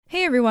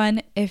Hey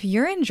everyone, if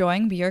you're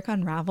enjoying Björk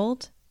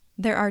Unraveled,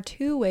 there are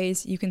two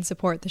ways you can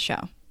support the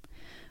show.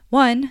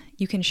 One,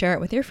 you can share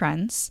it with your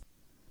friends,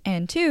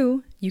 and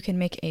two, you can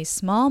make a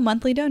small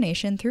monthly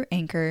donation through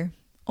Anchor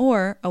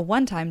or a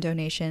one-time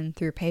donation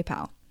through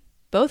PayPal.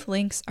 Both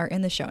links are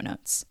in the show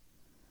notes.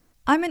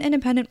 I'm an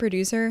independent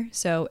producer,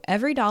 so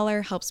every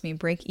dollar helps me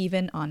break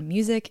even on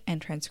music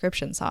and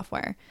transcription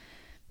software.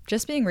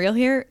 Just being real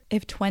here,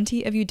 if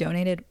 20 of you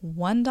donated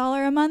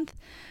 $1 a month,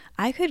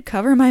 I could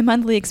cover my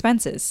monthly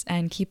expenses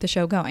and keep the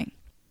show going.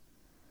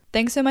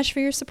 Thanks so much for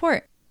your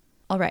support.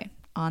 All right,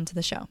 on to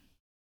the show.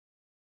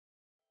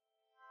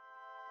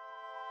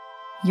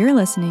 You're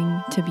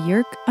listening to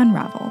Björk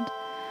Unraveled,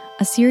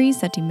 a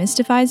series that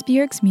demystifies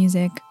Björk's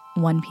music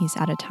one piece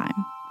at a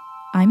time.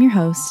 I'm your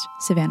host,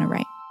 Savannah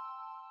Wright.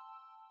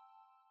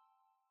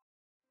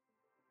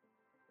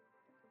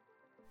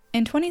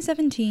 In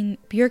 2017,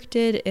 Björk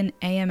did an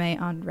AMA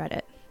on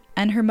Reddit,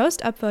 and her most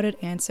upvoted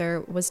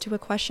answer was to a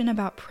question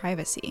about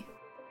privacy.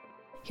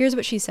 Here's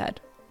what she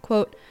said,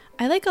 quote,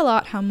 "I like a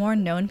lot how more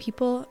known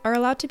people are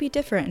allowed to be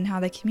different in how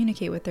they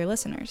communicate with their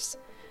listeners.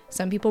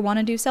 Some people want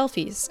to do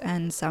selfies,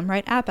 and some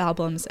write app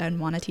albums and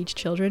want to teach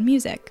children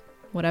music.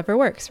 Whatever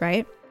works,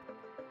 right?"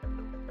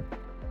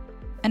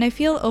 And I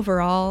feel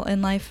overall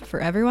in life for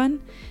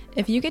everyone,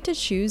 if you get to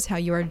choose how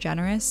you are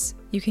generous,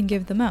 you can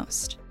give the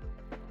most.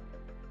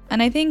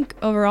 And I think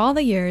over all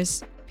the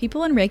years,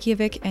 people in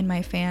Reykjavik and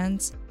my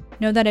fans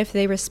know that if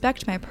they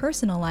respect my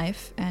personal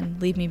life and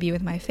leave me be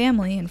with my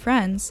family and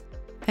friends,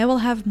 I will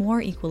have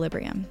more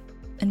equilibrium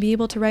and be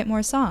able to write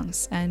more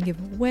songs and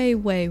give way,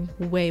 way,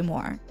 way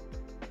more.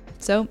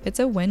 So it's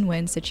a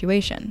win-win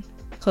situation.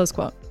 Close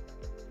quote.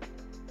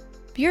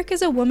 Björk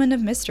is a woman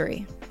of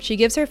mystery. She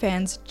gives her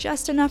fans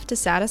just enough to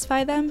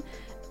satisfy them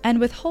and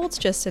withholds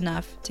just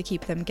enough to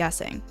keep them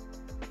guessing.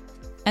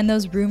 And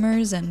those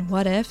rumors and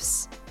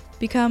what-ifs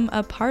become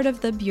a part of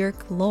the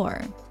Björk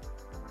lore.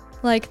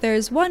 Like,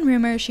 there's one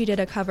rumor she did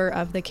a cover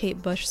of the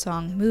Kate Bush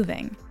song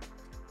Moving.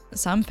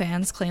 Some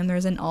fans claim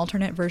there's an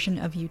alternate version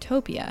of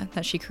Utopia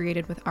that she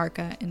created with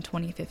Arca in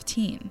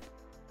 2015.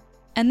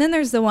 And then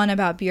there's the one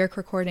about Björk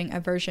recording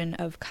a version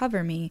of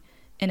Cover Me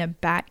in a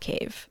bat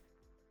cave.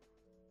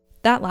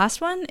 That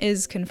last one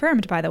is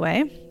confirmed, by the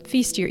way.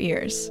 Feast your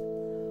ears.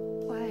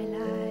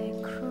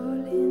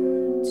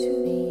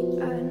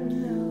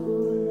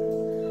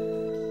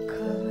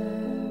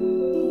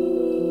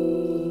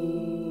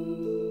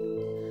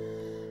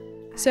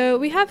 So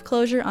we have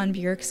closure on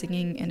Björk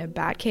singing in a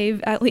bat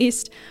cave, at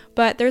least,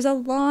 but there's a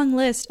long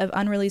list of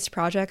unreleased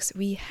projects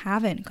we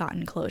haven't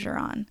gotten closure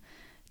on.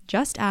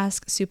 Just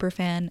ask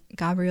superfan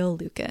Gabriel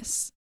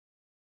Lucas.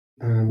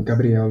 I'm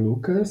Gabriel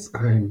Lucas,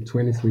 I'm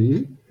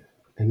 23,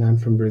 and I'm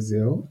from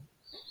Brazil.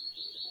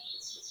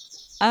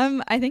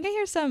 I think I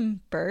hear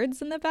some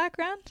birds in the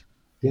background.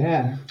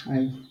 Yeah,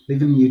 I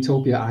live in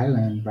Utopia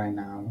Island right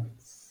now.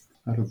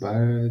 A lot of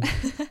birds,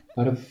 a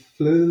lot of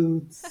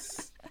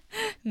flutes.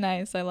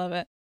 Nice, I love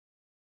it.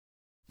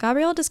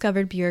 Gabriel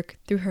discovered Björk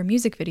through her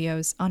music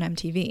videos on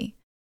MTV,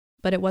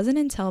 but it wasn't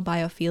until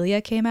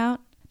Biophilia came out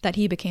that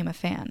he became a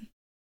fan.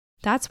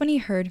 That's when he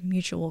heard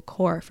Mutual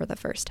Core for the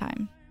first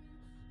time.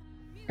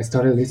 I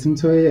started listening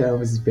to it, I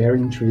was very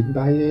intrigued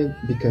by it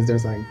because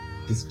there's like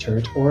this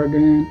church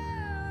organ.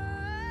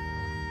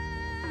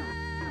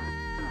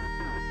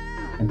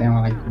 And then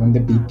like when the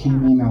beat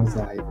came in, I was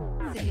like,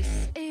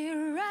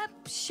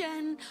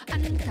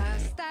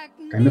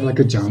 kind of like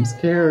a jump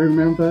scare, I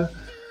remember.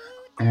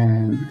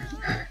 And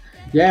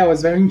yeah, I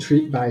was very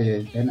intrigued by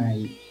it and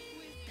I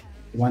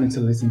wanted to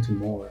listen to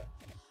more.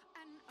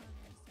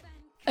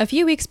 A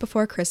few weeks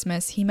before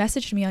Christmas, he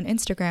messaged me on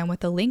Instagram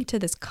with a link to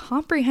this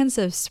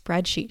comprehensive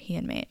spreadsheet he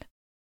had made.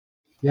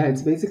 Yeah,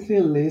 it's basically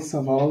a list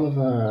of all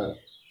of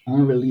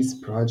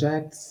unreleased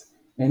projects,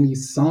 any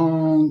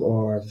song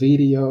or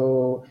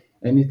video,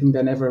 anything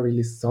that never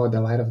really saw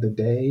the light of the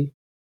day.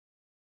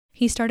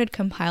 He started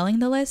compiling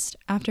the list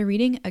after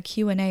reading a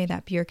Q&A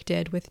that Björk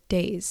did with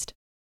Dazed.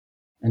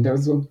 And there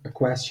was a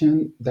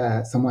question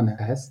that someone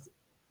asked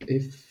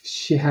if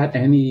she had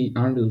any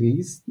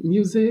unreleased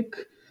music,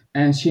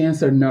 and she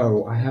answered,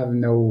 "No, I have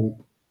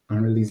no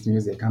unreleased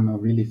music. I'm a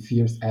really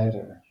fierce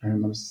editor." I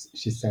remember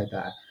she said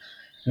that.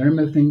 And I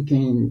remember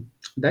thinking,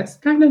 that's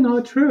kind of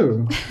not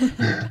true.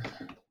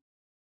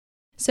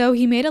 So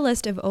he made a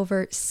list of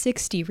over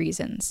 60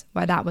 reasons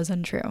why that was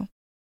untrue.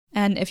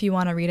 And if you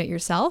want to read it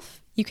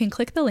yourself, you can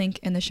click the link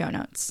in the show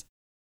notes.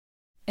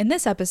 In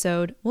this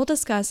episode, we'll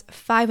discuss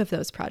 5 of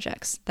those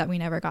projects that we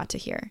never got to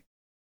hear.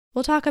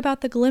 We'll talk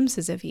about the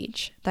glimpses of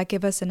each that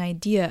give us an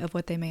idea of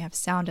what they may have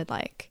sounded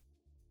like.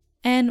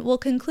 And we'll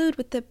conclude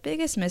with the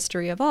biggest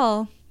mystery of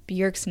all,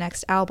 Björk's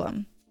next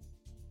album.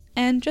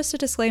 And just a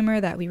disclaimer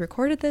that we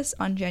recorded this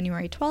on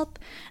January 12th,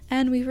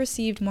 and we've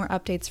received more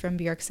updates from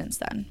Björk since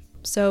then.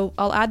 So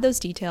I'll add those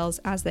details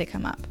as they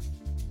come up.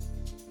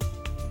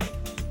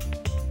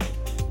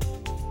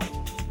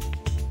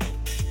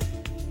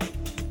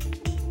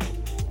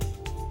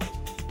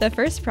 The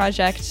first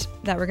project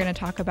that we're going to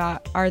talk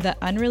about are the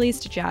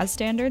unreleased jazz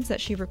standards that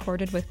she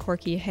recorded with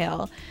Corky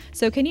Hale.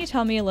 So can you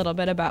tell me a little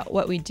bit about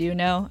what we do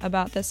know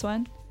about this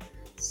one?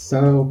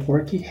 So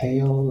Corky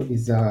Hale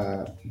is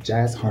a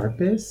jazz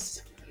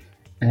harpist,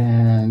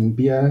 and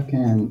Björk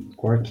and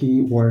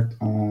Corky worked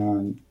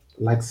on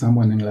Like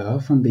Someone in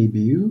Love from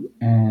debut,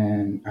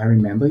 and I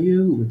Remember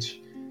You, which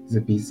is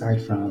a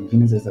B-side from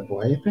Venus as a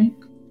Boy, I think.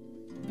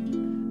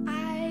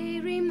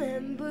 I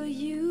remember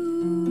you.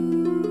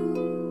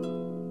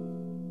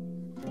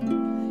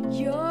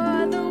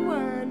 You're the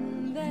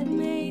one that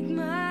made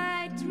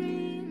my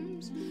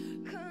dreams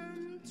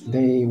come true.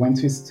 They went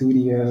to a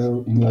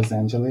studio in Los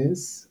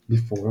Angeles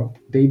before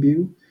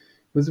debut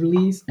was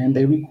released, and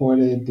they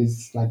recorded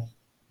this like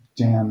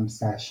jam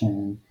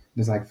session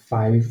that's like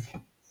 5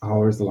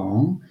 hours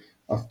long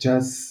of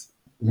just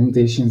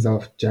renditions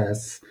of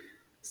jazz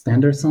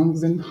standard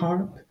songs in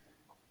harp.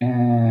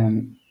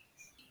 And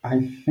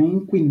I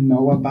think we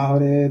know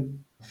about it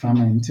from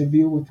an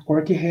interview with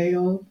Corky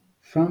Hale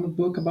from a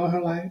book about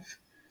her life.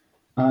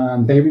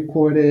 They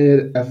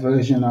recorded a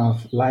version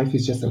of Life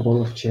is Just a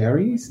Bowl of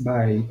Cherries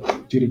by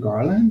Judy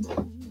Garland.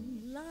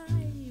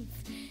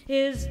 Life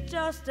is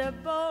just a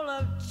bowl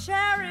of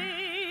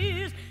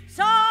cherries,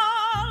 so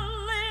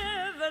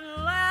live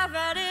and laugh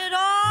at it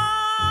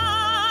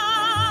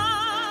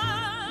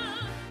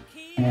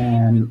all.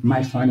 And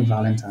My Funny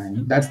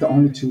Valentine. That's the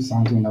only two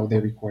songs we know they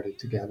recorded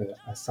together,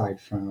 aside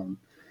from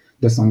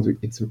the songs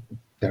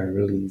that are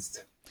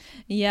released.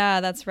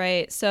 Yeah, that's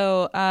right.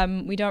 So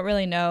we don't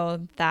really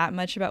know that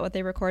much about what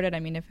they recorded.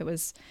 I mean, if it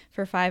was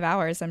for 5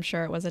 hours, I'm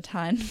sure it was a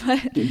ton.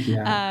 But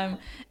Yeah.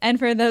 and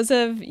for those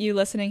of you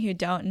listening who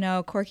don't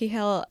know, Corky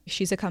Hill,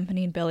 she's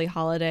accompanied Billie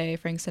Holiday,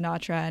 Frank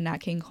Sinatra, Nat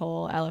King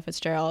Cole, Ella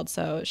Fitzgerald.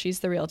 So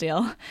she's the real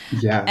deal.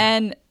 Yeah.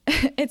 And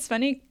it's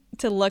funny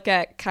to look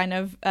at kind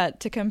of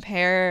to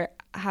compare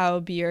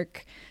how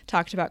Björk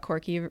talked about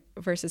Corky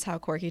versus how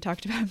Corky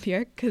talked about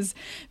Björk, because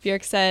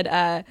Björk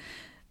said,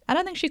 I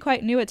don't think she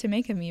quite knew what to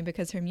make of me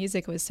because her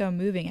music was so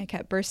moving. I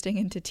kept bursting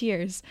into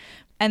tears.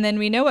 And then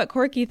we know what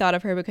Corky thought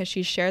of her because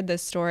she shared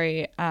this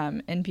story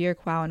in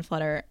Björk, Wow and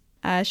Flutter.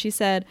 She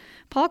said,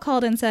 Paul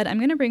called and said, I'm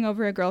going to bring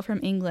over a girl from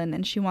England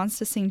and she wants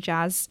to sing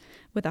jazz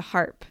with a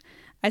harp.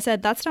 I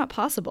said, that's not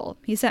possible.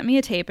 He sent me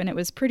a tape and it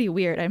was pretty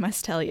weird, I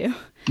must tell you.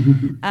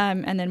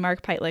 And then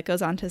Mark Peitlick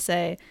goes on to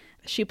say,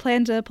 she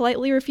planned to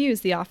politely refuse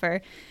the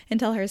offer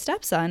until her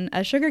stepson,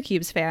 a Sugar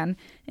Cubes fan,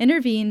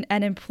 intervened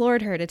and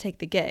implored her to take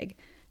the gig.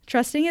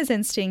 Trusting his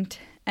instinct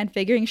and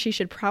figuring she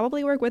should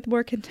probably work with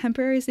more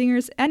contemporary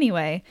singers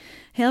anyway,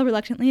 Hale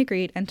reluctantly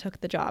agreed and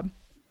took the job.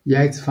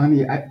 Yeah, it's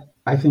funny.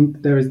 I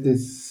think there is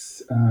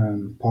this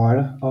part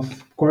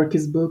of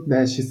Corky's book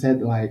that she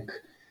said like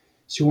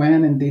she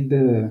went and did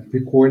the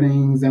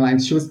recordings and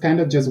like she was kind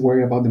of just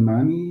worried about the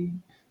money.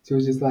 She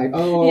was just like,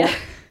 oh, Yeah.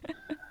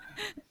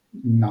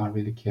 not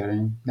really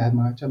caring that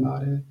much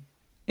about it.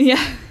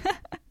 Yeah.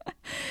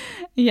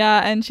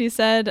 Yeah, and she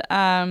said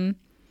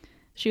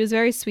she was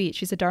very sweet.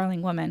 She's a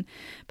darling woman.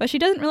 But she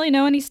doesn't really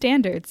know any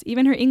standards.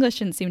 Even her English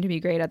didn't seem to be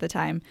great at the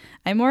time.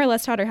 I more or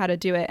less taught her how to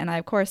do it, and I,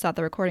 of course, thought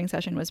the recording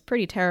session was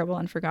pretty terrible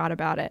and forgot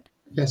about it.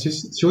 Yeah,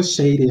 she was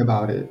shady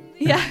about it.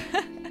 Yeah.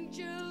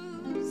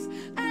 Just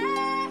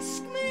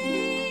ask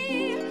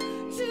me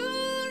to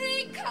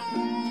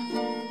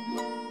recall.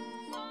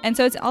 And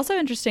so it's also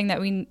interesting that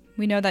we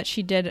know that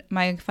she did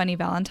My Funny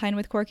Valentine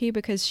with Corky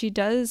because she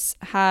does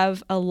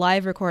have a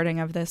live recording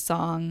of this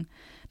song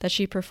that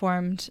she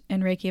performed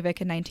in Reykjavik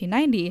in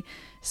 1990.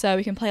 So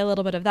we can play a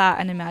little bit of that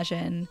and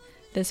imagine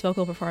this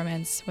vocal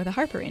performance with a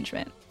harp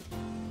arrangement.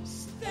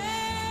 Stay,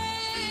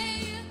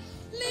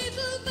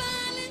 little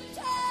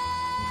Valentine,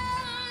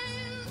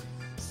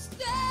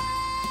 stay.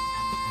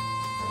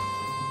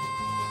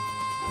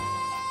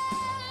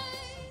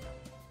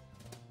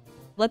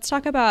 Let's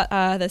talk about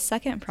the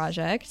second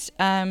project.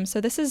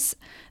 So this is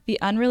the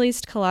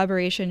unreleased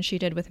collaboration she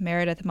did with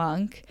Meredith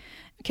Monk.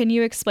 Can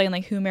you explain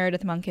like who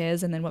Meredith Monk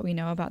is and then what we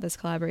know about this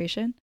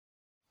collaboration?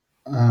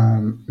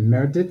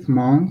 Meredith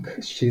Monk,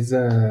 she's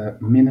a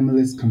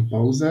minimalist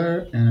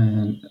composer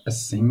and a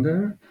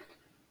singer.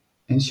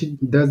 And she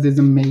does this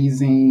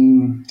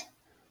amazing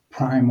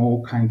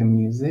primal kind of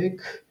music.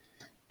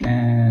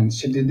 And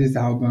she did this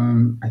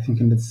album, I think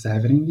in the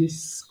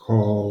 70s,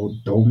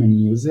 called Dolmen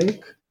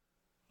Music.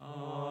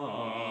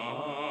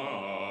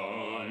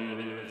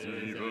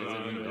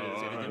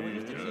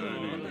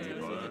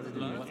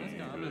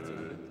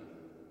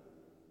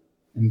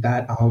 And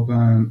that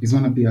album is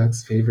one of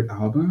Björk's favorite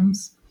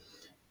albums.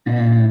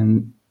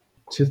 And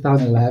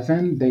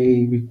 2011,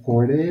 they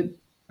recorded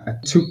a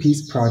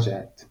two-piece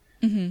project.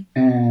 And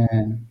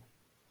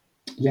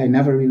yeah, it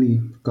never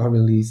really got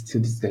released to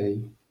this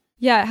day.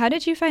 Yeah, how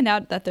did you find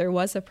out that there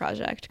was a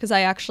project? Because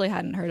I actually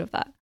hadn't heard of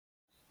that.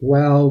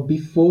 Well,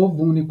 before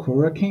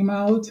Vunikura came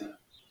out,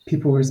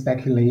 people were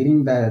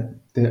speculating that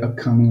the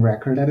upcoming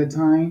record at the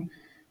time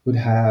would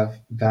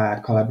have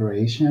that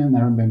collaboration.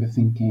 I remember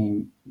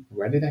thinking,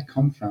 where did that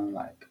come from?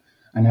 Like,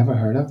 I never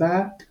heard of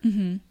that.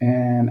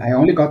 And I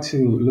only got to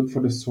look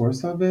for the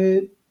source of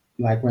it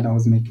like when I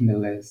was making the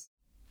list.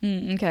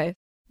 Okay.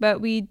 But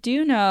we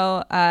do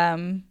know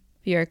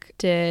Björk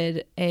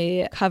did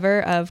a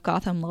cover of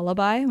Gotham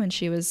Lullaby when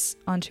she was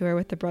on tour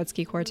with the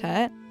Brodsky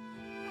Quartet.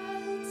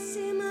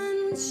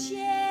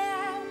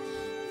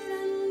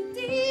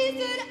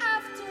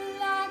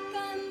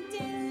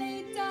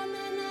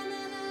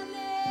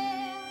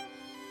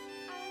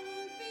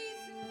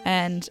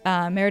 And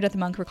Meredith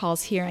Monk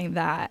recalls hearing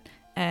that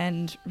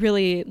and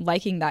really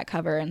liking that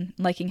cover and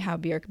liking how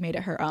Björk made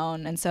it her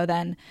own. And so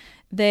then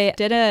they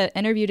did an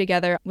interview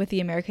together with the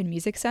American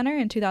Music Center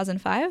in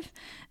 2005.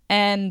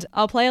 And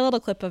I'll play a little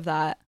clip of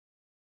that.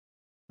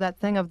 That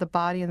thing of the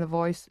body and the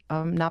voice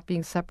not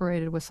being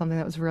separated was something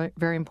that was really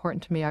very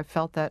important to me. I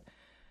felt that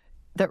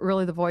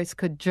really the voice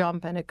could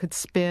jump and it could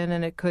spin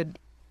and it could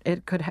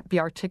be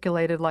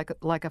articulated like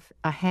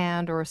a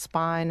hand or a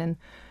spine,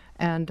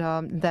 and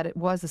that it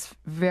was this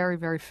very,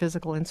 very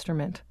physical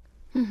instrument.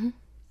 Mm-hmm.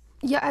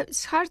 Yeah,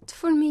 it's hard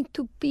for me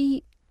to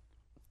be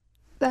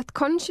that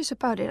conscious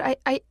about it.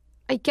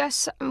 I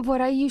guess what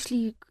I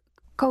usually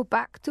go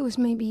back to is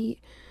maybe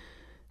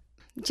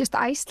just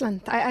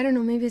Iceland. I don't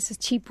know, maybe it's a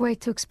cheap way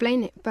to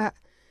explain it, but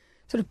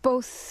sort of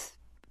both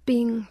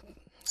being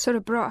sort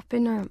of brought up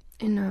in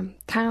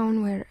a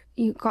town where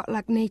you got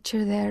like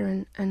nature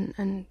there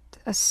and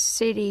a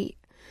city.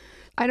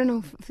 I don't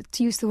know if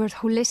to use the word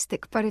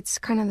holistic, but it's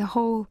kind of the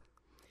whole,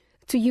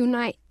 to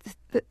unite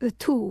the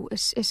two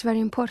is very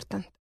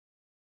important.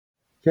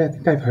 Yeah, I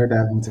think I've heard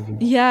that interview.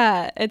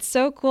 Yeah, it's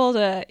so cool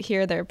to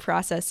hear their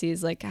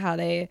processes, like how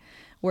they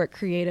work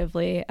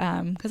creatively,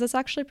 because it's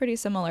actually pretty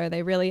similar.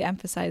 They really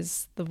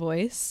emphasize the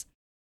voice.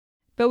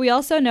 But we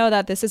also know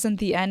that this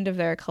isn't the end of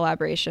their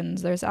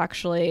collaborations. There's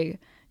actually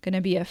going to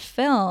be a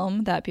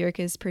film that Björk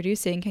is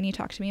producing. Can you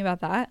talk to me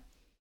about that?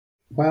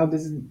 Well,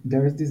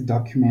 there is this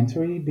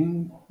documentary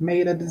being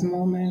made at this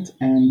moment,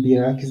 and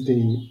Björk is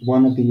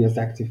one of the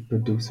executive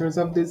producers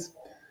of this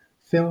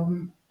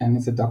film, and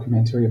it's a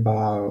documentary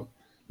about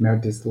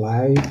Meredith's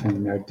life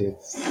and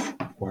Meredith's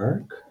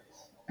work.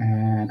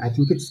 And I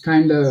think it's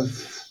kind of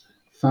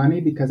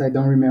funny because I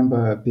don't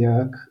remember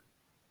Björk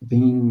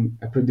being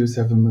a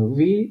producer of a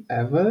movie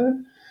ever.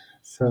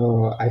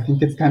 So I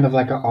think it's kind of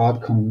like an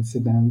odd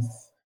coincidence.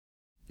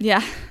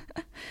 Yeah.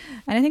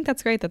 And I think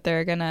that's great that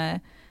they're going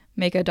to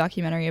make a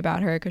documentary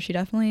about her because she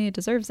definitely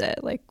deserves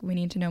it. Like, we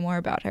need to know more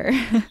about her.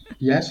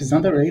 Yeah, she's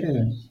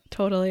underrated.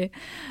 Totally.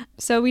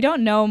 So we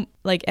don't know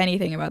like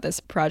anything about this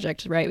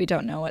project, right? We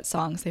don't know what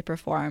songs they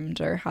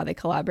performed or how they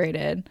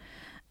collaborated.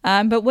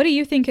 But what do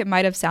you think it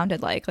might have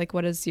sounded like? Like,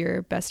 what is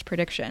your best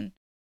prediction?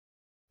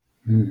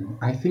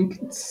 I think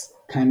it's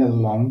kind of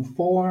long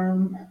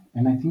form,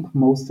 and I think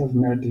most of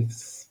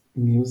Meredith's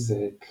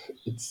music,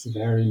 it's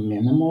very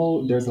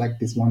minimal. There's like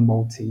this one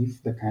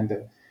motif that kind of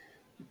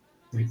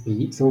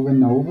repeats over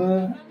and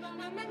over.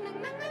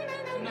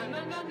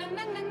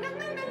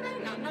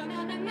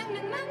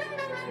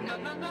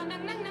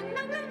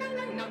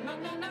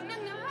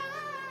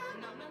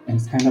 And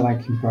it's kind of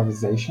like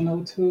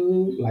improvisational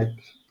too, like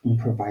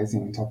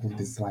improvising on top of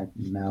this like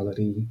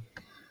melody.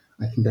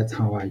 I think that's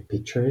how I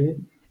picture it.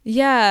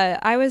 Yeah,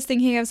 I was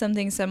thinking of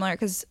something similar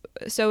because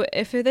so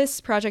if this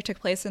project took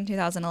place in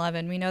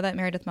 2011, we know that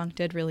Meredith Monk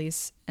did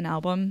release an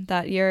album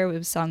that year. It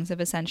was Songs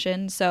of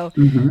Ascension. So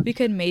we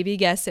could maybe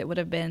guess it would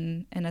have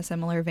been in a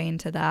similar vein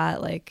to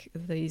that, like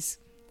these,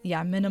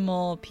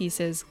 minimal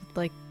pieces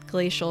like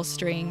glacial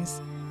strings.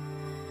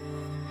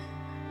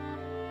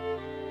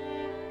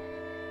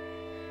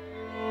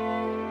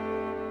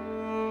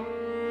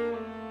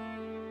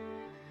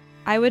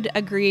 I would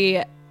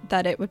agree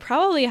that it would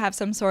probably have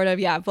some sort of,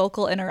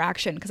 vocal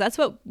interaction, because that's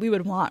what we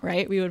would want,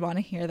 right? We would want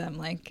to hear them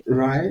like...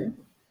 Right?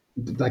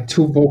 Like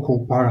two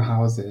vocal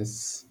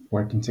powerhouses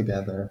working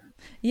together.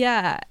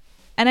 Yeah.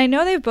 And I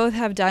know they both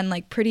have done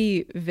like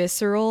pretty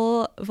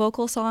visceral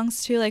vocal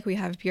songs too. Like we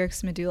have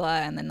Björk's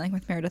Medulla, and then like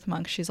with Meredith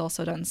Monk, she's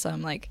also done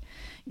some like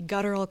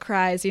guttural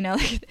cries,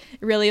 like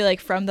really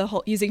like from the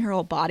whole, using her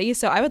whole body.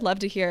 So I would love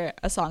to hear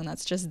a song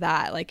that's just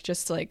that, like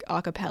just like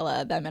a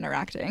cappella, them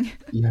interacting.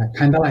 Yeah,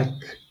 kind of like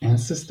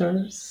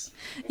Ancestors.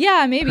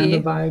 Yeah, maybe. Kind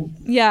of vibe.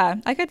 Yeah,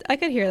 I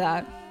could hear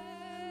that.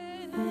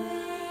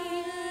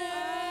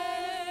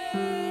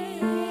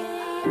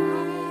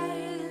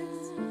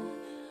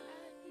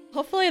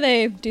 Hopefully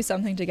they do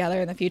something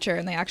together in the future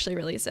and they actually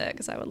release it,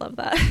 because I would love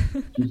that.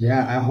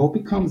 Yeah, I hope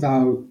it comes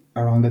out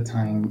around the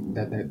time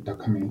that the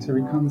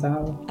documentary comes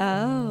out.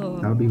 Oh.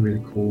 That would be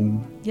really cool.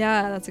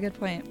 Yeah, that's a good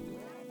point.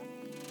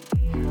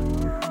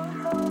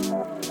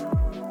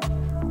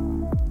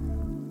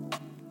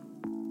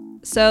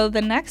 So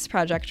the next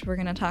project we're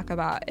going to talk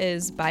about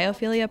is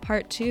Biophilia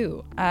Part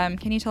 2.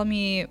 Can you tell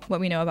me what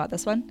we know about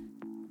this one?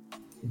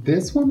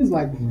 This one is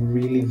like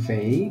really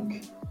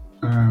vague.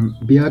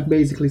 Björk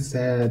basically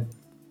said,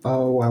 I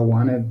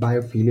wanted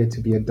Biophilia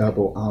to be a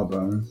double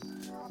album,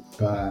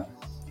 but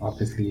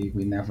obviously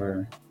we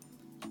never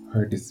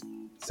heard this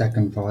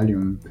second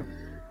volume.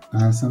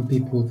 Some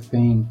people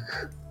think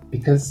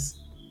because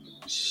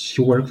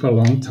she worked for a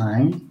long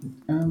time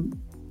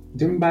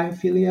during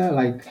Biophilia,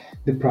 like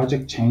the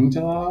project changed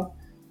a lot.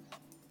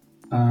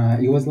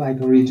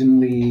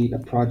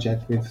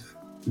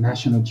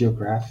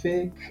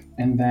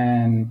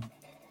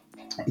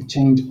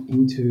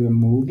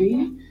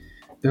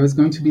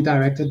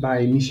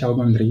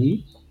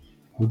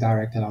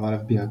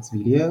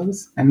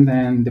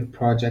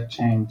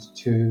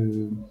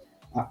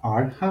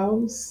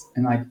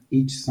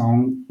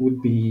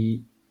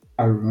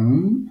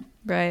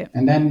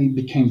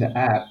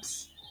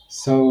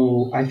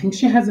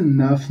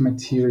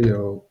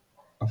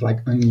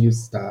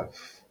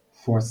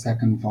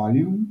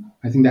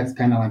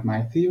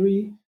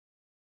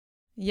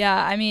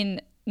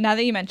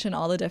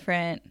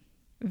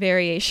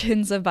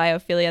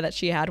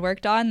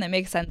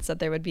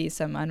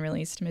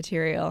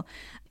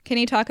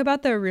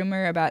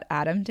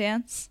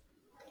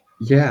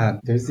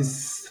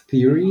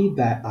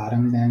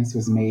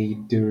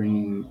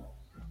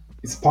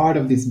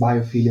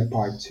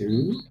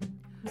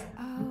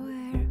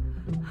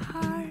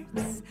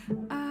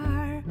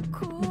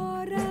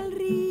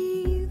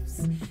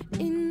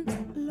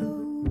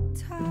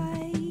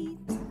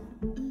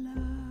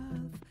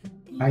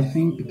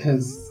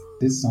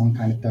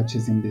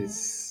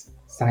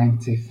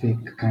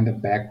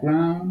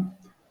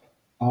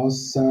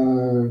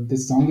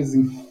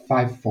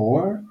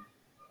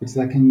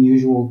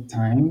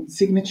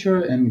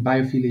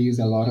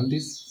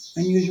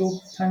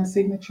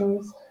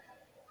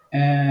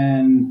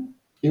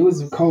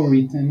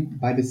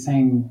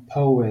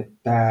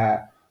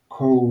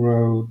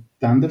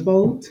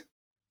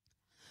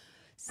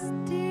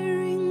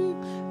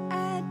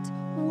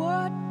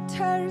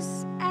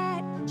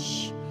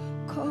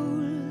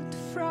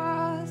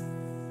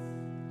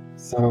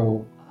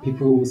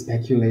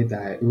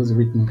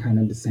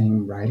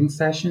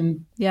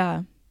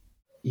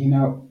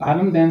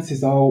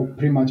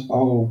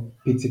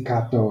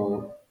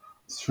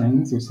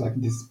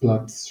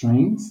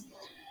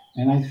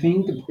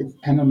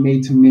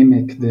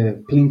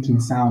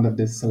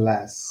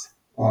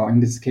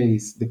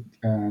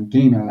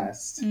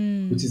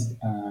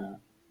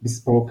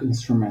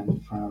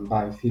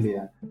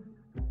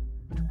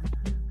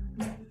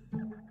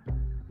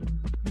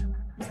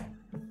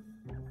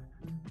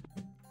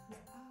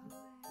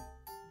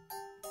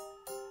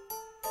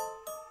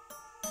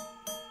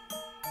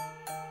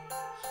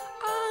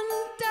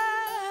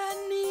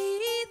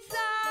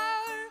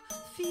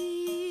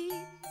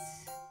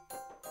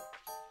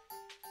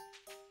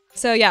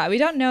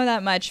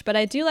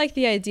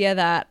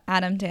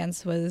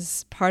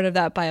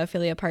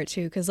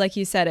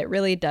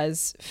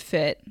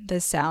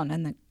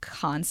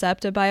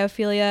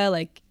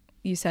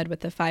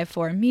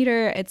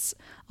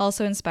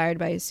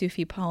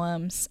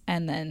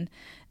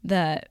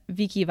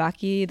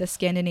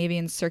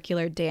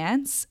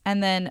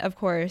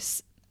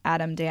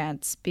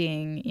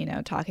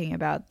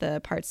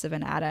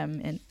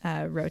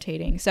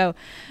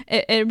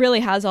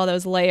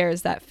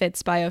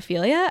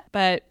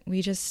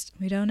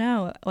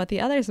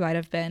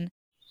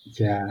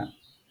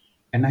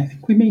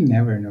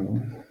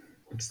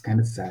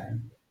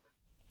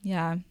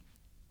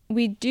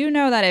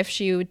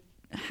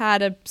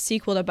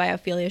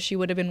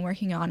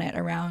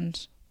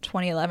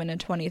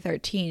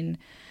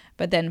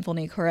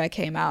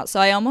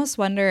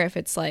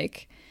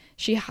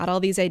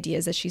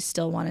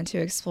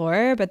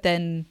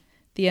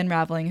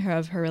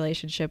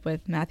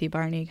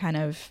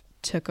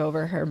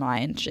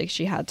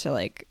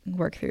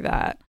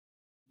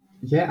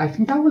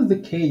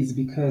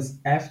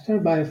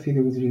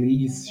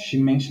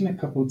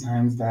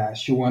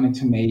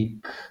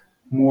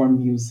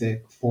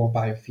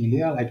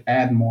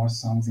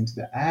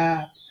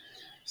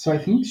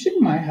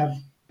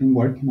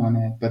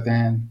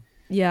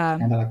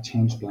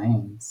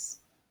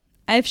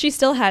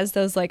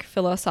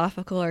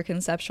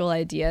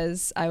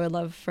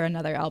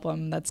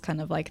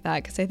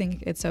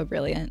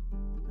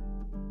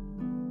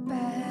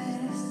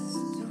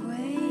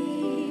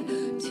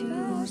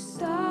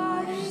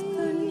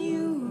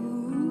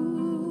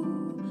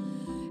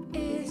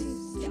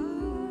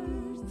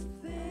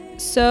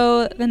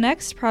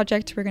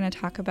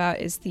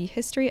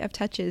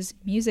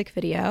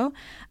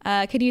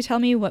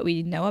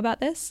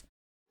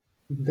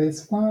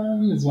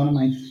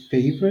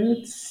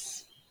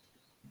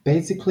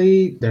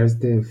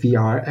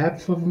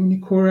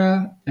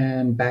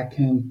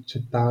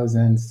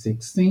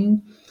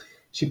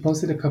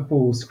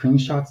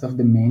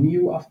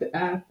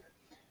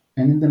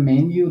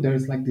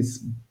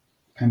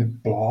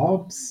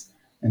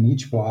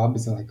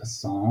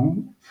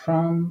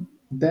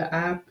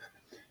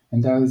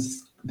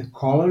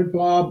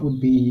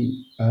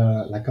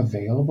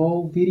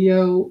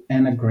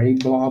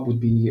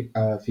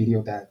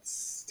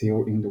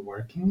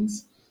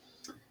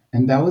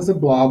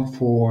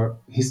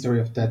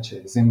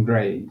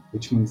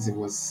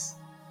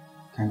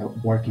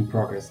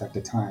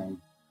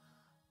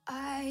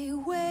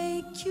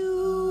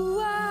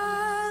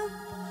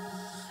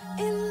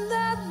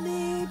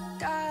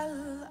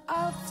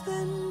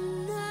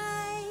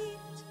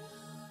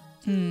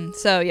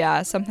 So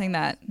yeah, something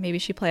that maybe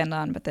she planned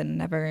on but then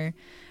never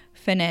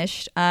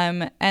finished.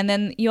 And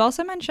then you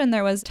also mentioned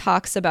there was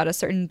talks about a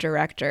certain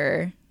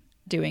director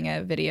doing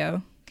a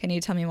video. Can you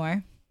tell me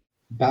more?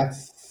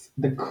 That's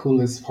the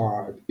coolest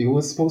part. It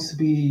was supposed to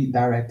be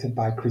directed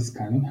by Chris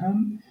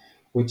Cunningham,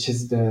 which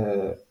is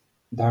the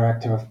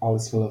director of All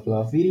Is Full of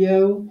Love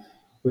video,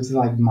 which is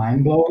like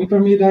mind blowing for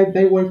me that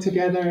they worked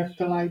together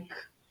after like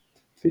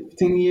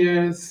 15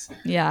 years.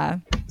 Yeah.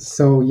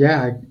 So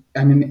yeah,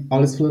 I mean,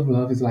 All Is Full of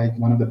Love is like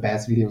one of the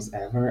best videos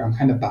ever. I'm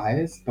kind of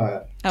biased,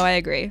 but Oh, I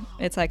agree.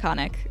 It's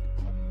iconic.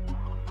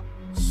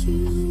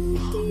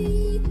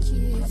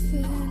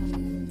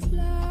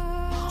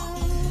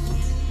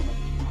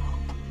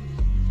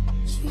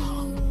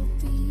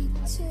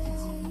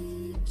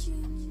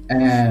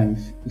 and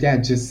yeah,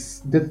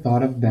 just the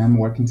thought of them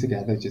working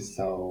together just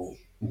so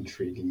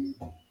intriguing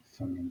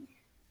for me.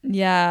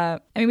 Yeah.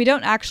 I mean, we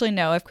don't actually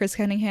know if Chris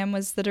Cunningham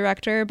was the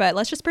director, but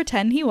let's just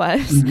pretend he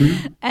was.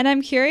 Mhm. And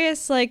I'm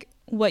curious, like,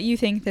 what you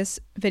think this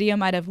video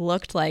might have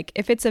looked like.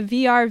 If it's a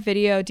VR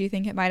video, do you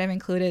think it might have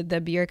included the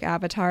Björk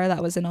avatar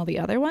that was in all the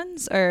other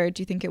ones? Or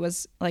do you think it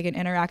was like an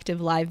interactive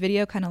live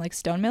video, kind of like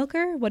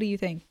Stonemilker? What do you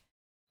think?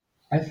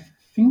 I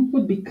think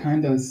would be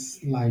kind of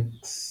like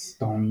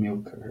Stone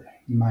Milker,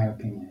 in my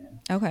opinion.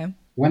 Okay.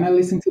 When I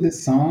listen to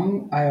this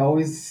song, I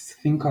always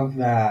think of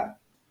that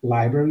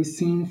library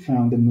scene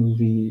from the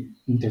movie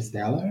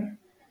Interstellar,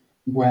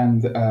 when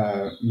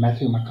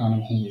Matthew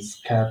McConaughey's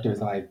character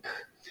is like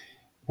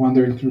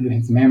wandering through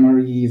his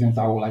memories and it's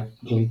all like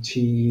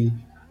glitchy.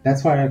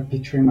 That's what I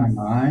picture in my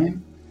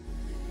mind.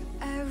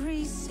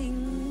 Every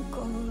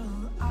single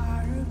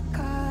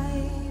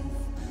archive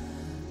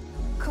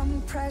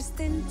compressed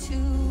into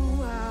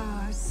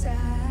a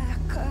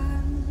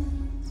second.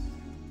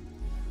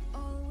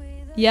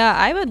 Yeah,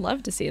 I would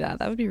love to see that.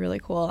 That would be really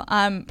cool.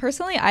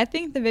 Personally, I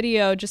think the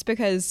video, just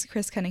because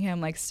Chris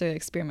Cunningham likes to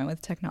experiment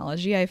with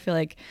technology, I feel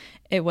like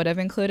it would have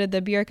included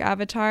the Björk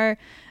avatar.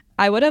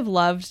 I would have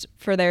loved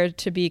for there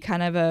to be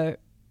kind of a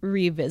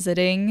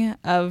revisiting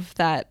of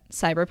that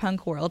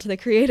cyberpunk world they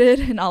created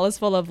in All Is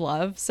Full of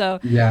Love. So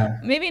Yeah.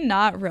 maybe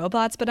not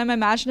robots, but I'm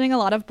imagining a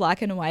lot of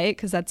black and white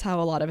because that's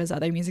how a lot of his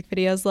other music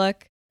videos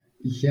look.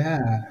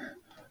 Yeah.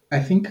 I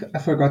think I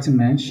forgot to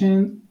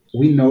mention,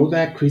 we know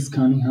that Chris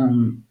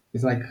Cunningham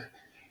is like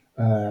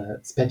a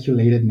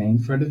speculated name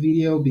for the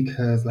video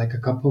because like a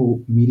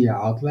couple media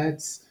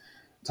outlets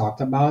talked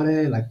about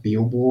it, like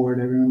Billboard,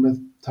 I remember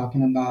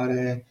talking about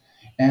it.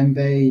 And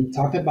they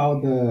talked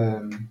about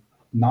the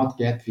Not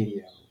Get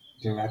video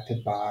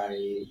directed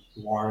by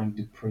Warren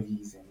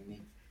Dupreez and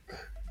Nick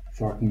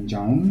Thornton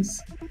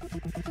Jones.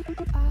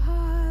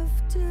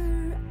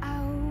 After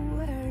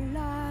our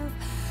love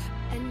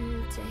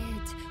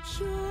ended,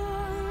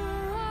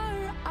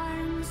 your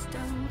arms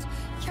don't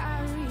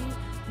carry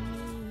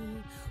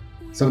me.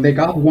 So they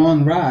got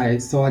one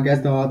right, so I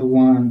guess the other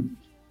one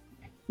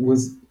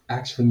was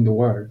actually in the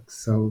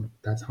works. So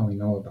that's how we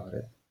know about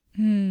it.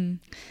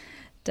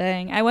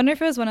 Dang. I wonder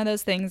if it was one of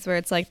those things where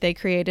it's like they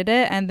created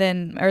it and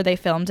then, or they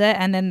filmed it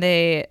and then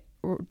they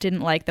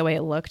didn't like the way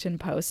it looked in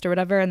post or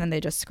whatever, and then they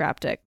just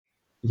scrapped it.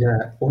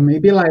 Yeah, or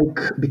maybe like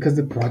because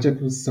the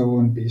project was so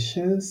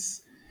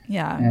ambitious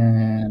Yeah.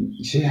 and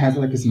she has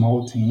like a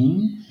small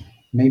team,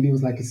 maybe it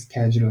was like a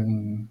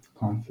scheduling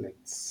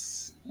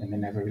conflicts and they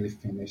never really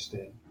finished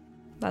it.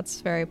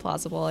 That's very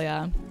plausible.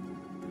 Yeah.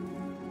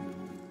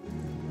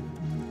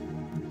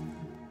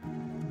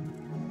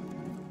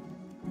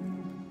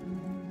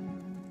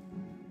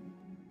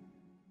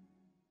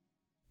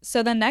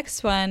 So the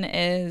next one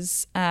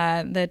is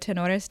the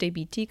Tenores de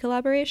BT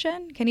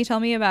collaboration. Can you tell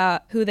me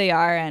about who they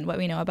are and what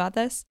we know about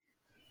this?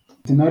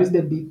 Tenores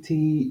de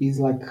BT is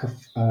like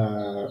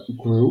a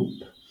group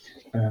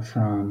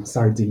from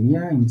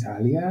Sardinia in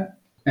Italia,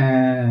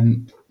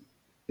 and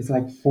it's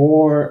like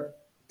four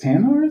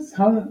tenors.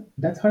 How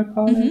that's how you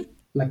call it?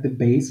 Like the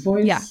bass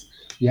voice. Yeah.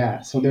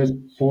 Yeah. So there's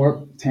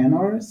four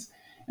tenors,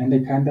 and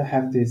they kind of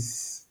have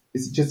this.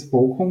 It's just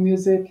vocal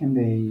music, and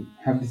they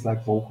have this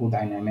like vocal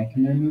dynamic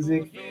in their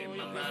music.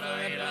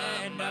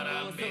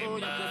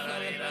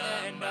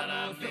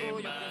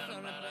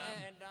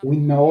 We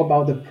know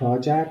about the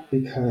project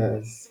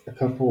because a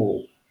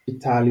couple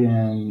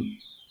Italian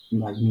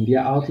like media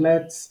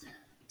outlets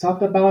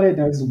talked about it.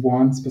 There's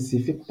one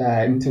specific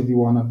that interviewed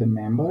one of the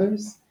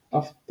members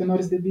of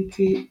Tenores de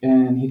BT,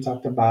 and he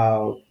talked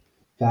about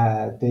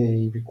that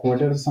they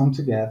recorded a song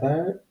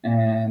together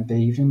and they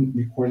even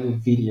recorded a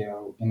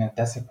video in a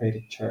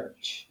desecrated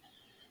church.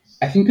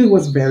 I think it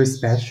was very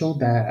special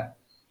that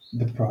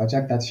the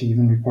project that she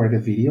even recorded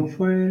a video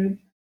for it.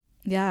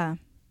 Yeah.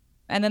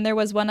 And then there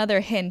was one other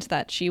hint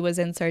that she was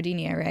in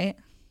Sardinia, right?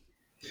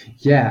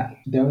 Yeah,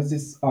 there was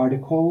this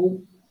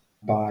article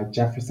by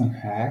Jefferson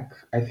Hack.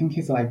 I think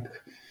he's like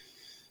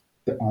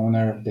the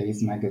owner of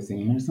Days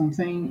Magazine or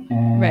something,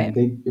 and Right.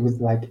 it was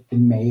like a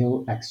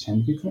mail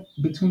exchange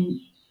between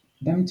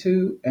them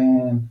two.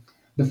 And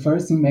the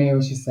first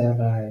email she said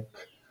like,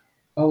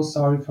 "Oh,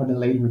 sorry for the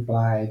late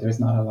reply. There's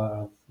not a lot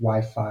of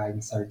Wi-Fi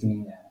in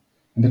Sardinia."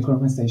 And the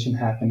conversation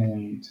happened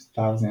in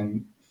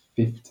 2015,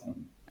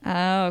 15.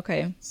 Oh,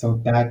 okay.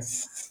 So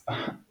that's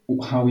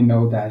how we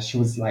know that she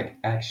was like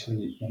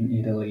actually in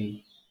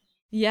Italy.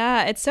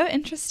 Yeah, it's so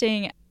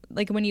interesting.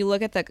 Like when you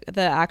look at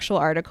the actual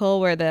article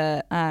where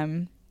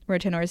Tenoris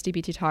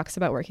DBT talks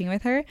about working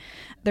with her,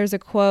 there's a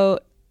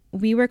quote: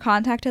 "We were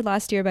contacted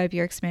last year by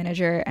Björk's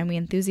manager and we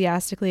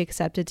enthusiastically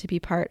accepted to be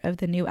part of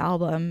the new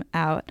album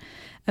out.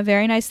 A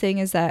very nice thing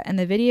is that in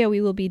the video we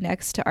will be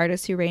next to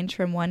artists who range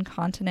from one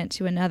continent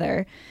to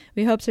another.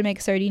 We hope to make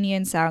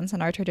Sardinian sounds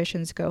and our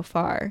traditions go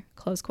far."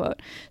 Close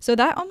quote. So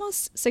that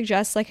almost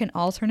suggests like an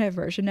alternate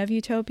version of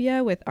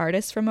Utopia with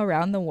artists from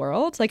around the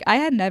world. Like I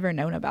had never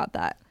known about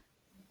that.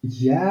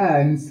 Yeah,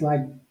 and it's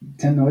like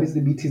Tenoris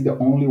DBT is the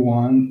only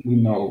one we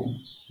know,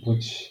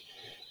 which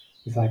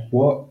is like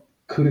what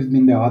could have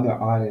been the other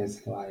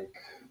artists. Like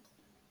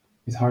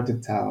it's hard to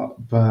tell,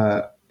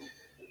 but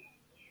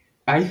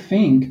I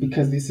think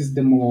because this is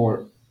the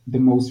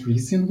most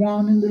recent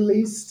one in the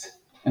list,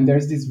 and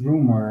there's this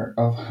rumor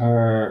of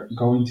her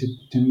going to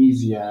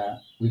Tunisia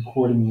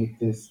recording with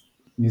this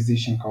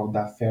musician called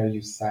Dafer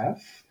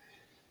Youssef.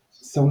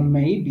 So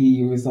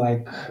maybe it was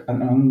like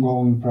an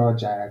ongoing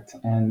project,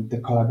 and the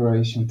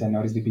collaboration with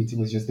Tenoris DBT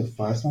was just the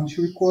first one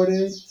she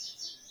recorded.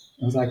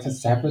 It was like a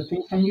separate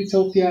thing from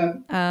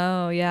Utopia.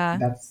 Oh, yeah.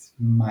 That's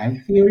my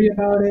theory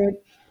about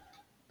it,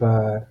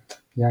 but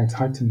yeah, it's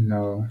hard to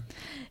know.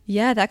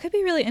 Yeah, that could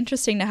be really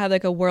interesting to have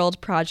like a world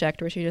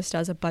project where she just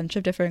does a bunch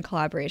of different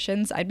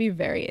collaborations. I'd be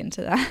very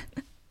into that.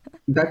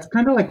 That's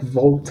kind of like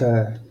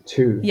Volta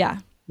too, Yeah.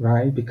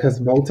 right? Because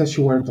Volta,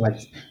 she worked like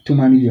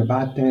Tumani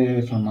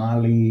Diabate from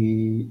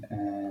Mali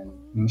and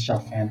Michelle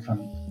Fan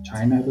from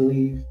China, I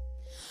believe.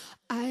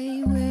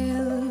 I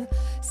will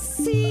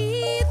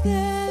see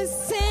the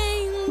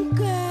same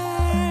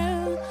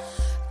girl,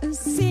 the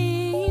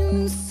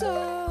same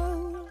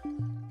soul.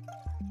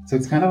 So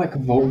it's kind of like a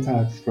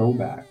Volta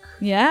throwback.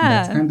 Yeah.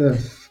 That's kind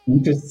of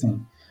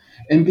interesting.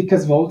 And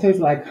because Volta is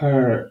like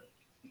her,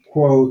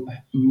 quote,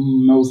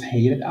 most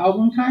hated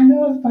album, kind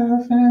of, by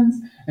her fans,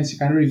 and she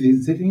kind of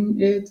revisiting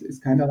it, it's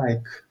kind of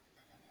like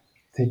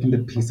taking the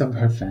piece of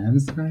her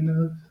fans, kind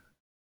of.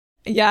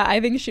 Yeah, I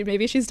think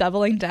she's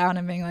doubling down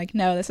and being like,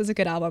 no, this is a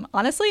good album.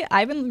 Honestly,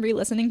 I've been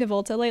re-listening to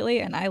Volta lately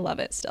and I love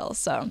it still.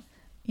 So,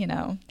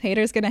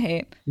 haters gonna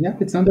hate. Yeah,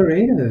 it's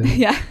underrated.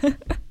 Yeah.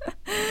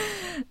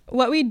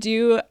 What we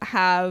do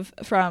have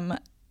from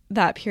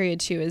that period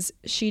too is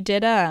she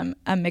did a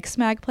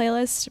Mixmag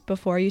playlist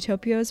before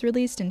Utopia was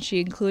released, and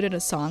she included a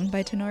song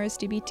by Tenoris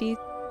DBT.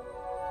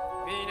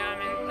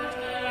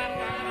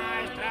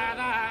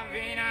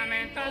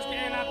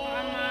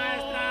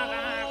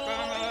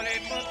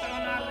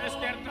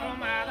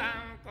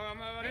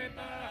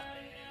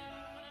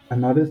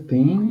 Another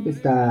thing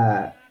is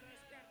that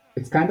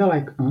it's kind of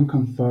like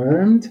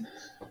unconfirmed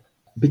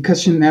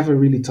because she never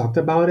really talked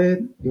about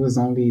it. It was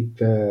only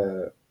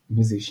the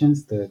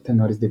musicians, the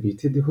Tenoris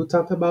DBT, who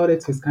talked about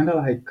it. So it's kind of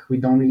like we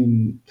don't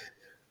really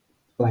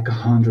like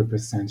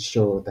 100%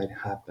 sure that it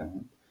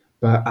happened.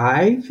 But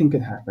I think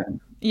it happened.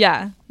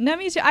 Yeah. No,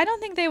 me too. I don't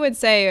think they would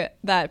say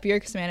that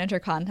Björk's manager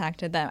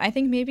contacted them. I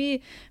think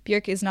maybe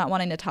Björk is not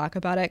wanting to talk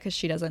about it because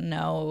she doesn't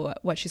know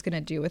what she's going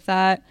to do with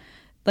that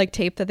like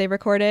tape that they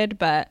recorded.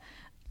 But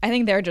I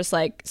think they're just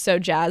like so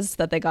jazzed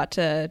that they got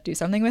to do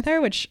something with her,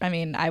 which I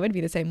mean, I would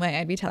be the same way.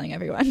 I'd be telling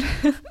everyone.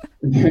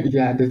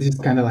 Yeah, they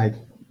just kind of like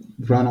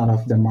run out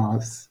of their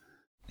mouths.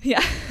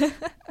 Yeah.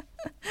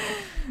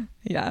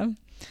 Yeah.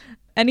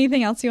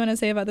 Anything else you want to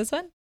say about this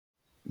one?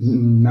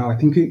 No, I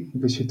think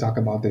we should talk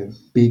about the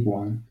big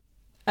one.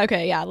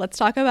 Okay, yeah, let's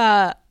talk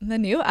about the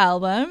new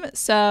album.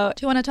 So,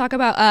 do you want to talk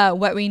about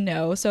what we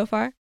know so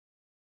far?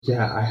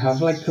 Yeah, I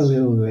have like a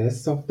little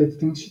list of the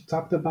things she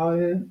talked about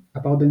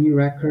the new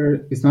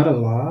record. It's not a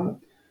lot,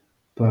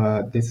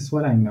 but this is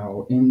what I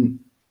know. In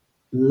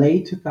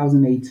late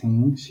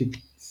 2018, she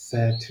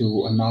said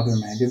to another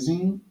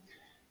magazine,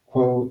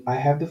 quote, "I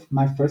have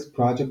my first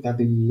project of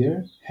the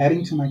year,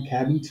 heading to my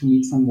cabin to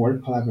meet some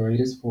work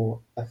collaborators for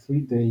a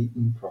 3-day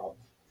improv."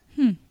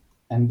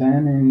 And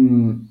then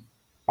in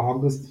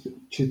August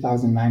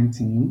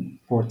 2019,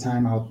 for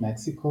Time Out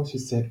Mexico, she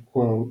said,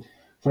 quote,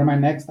 "For my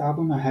next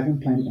album, I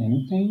haven't planned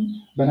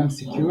anything, but I'm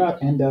secure I'll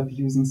end up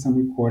using some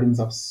recordings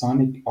of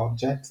sonic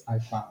objects I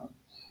found."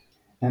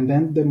 And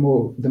then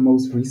the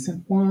most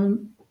recent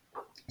one,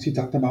 she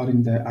talked about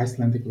in the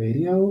Icelandic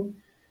radio,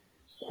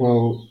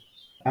 quote,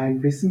 "I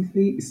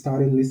recently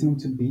started listening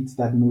to beats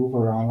that move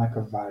around like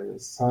a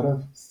virus, sort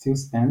of still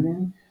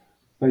standing,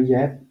 but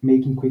yet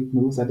making quick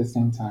moves at the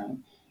same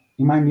time.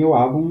 In my new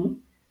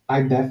album,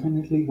 I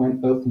definitely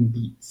went up in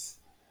beats.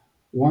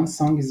 One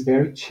song is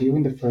very chill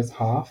in the first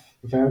half,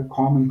 very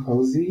calm and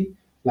cozy,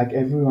 like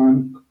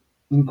everyone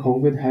in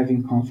COVID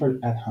having comfort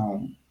at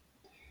home.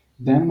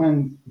 Then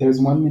when there's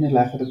 1 minute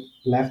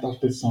left of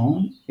the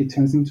song, it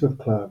turns into a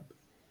club."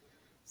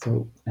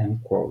 So,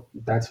 end quote.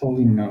 That's all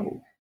we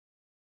know.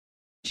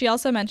 She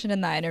also mentioned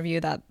in that interview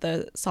that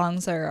the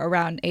songs are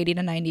around 80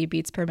 to 90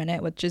 beats per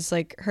minute, which is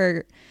like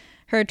her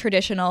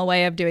traditional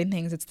way of doing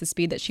things. It's the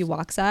speed that she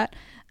walks at.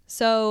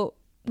 So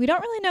We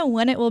don't really know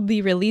when it will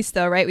be released,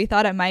 though, right? We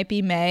thought it might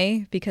be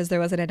May because there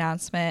was an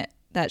announcement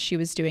that she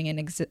was doing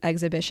an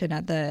exhibition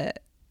at the,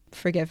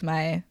 forgive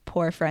my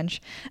poor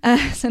French,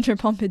 Centre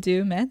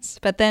Pompidou Metz.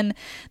 But then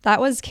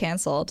that was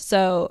canceled.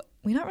 So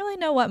we don't really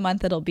know what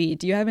month it'll be.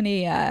 Do you have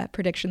any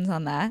predictions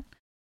on that?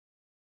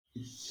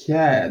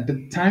 Yeah,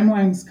 the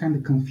timeline is kind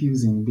of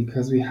confusing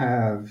because we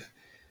have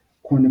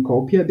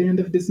Cornucopia at the end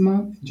of this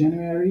month,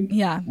 January,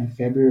 Yeah. and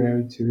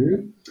February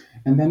too.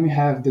 And then we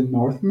have the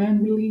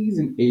Northman release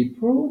in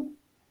April.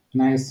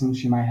 And I assume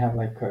she might have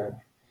like a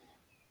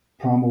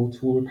promo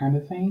tour kind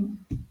of thing.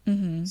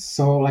 Mm-hmm.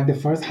 So like the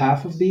first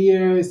half of the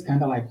year is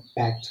kind of like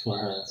packed for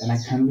her. And I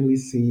can't really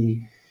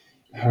see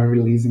her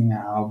releasing an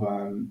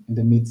album in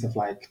the midst of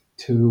like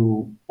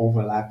two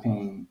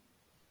overlapping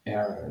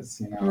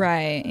eras, you know?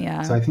 Right,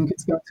 yeah. So I think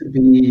it's going to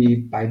be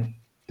by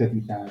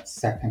the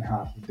second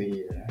half of the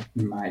year,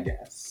 my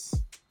guess.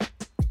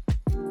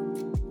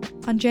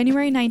 On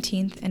January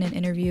 19th, in an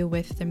interview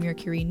with the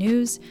Mercury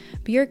News,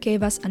 Björk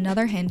gave us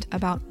another hint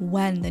about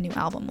when the new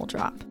album will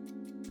drop.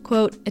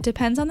 Quote, "It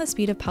depends on the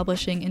speed of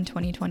publishing in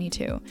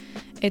 2022.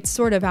 It's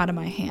sort of out of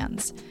my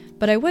hands,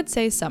 but I would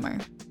say summer.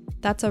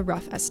 That's a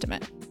rough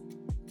estimate."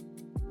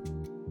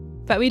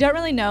 But we don't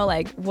really know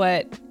like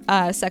what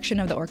section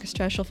of the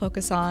orchestra she'll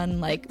focus on.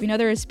 Like, we know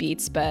there is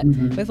beats, but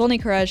with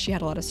Volny Courage, she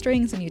had a lot of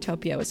strings, and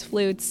Utopia was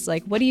flutes.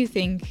 Like, what do you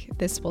think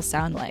this will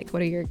sound like?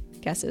 What are your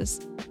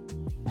guesses?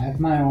 I have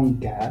my own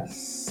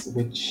guess,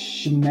 which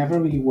she never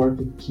really worked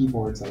with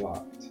keyboards a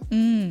lot.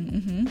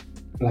 Mm-hmm.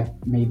 Like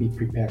maybe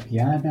Prepare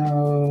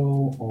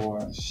Piano,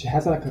 or she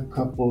has like a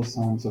couple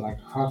songs with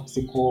like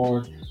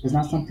harpsichord. It's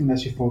not something that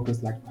she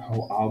focused like the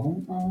whole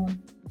album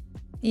on.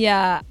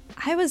 Yeah,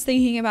 I was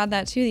thinking about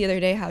that too the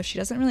other day, how she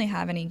doesn't really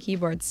have any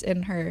keyboards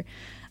in her,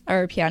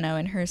 or piano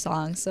in her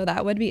songs. So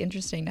that would be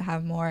interesting to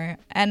have more.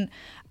 And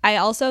I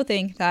also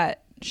think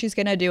that she's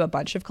going to do a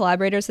bunch of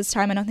collaborators this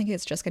time. I don't think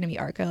it's just going to be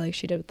Arca like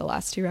she did with the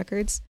last two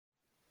records.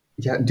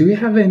 Yeah, do you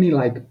have any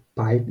like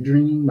pipe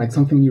dream, like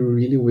something you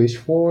really wish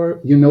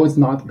for? You know it's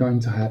not going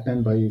to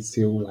happen, but you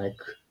still like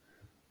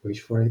wish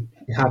for it.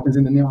 It happens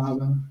in the new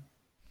album.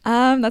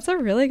 That's a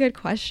really good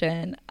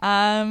question.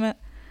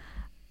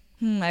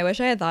 I wish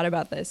I had thought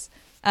about this.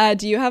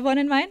 Do you have one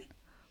in mind?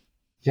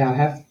 Yeah, I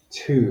have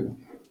two.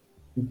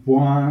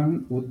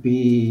 One would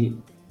be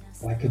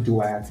like a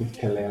duet with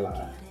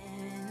Kelela.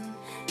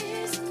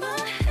 Is my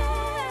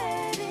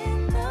head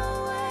in the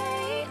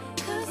way?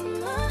 'Cause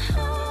my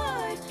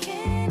heart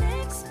can't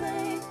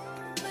explain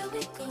where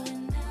we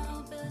going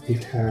now, but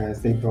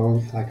Because they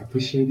both like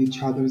appreciate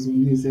each other's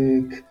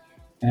music,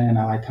 and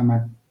I'm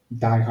a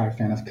diehard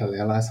fan of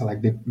Kelela, so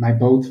like my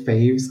both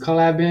faves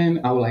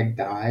collabing, I would like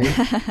die.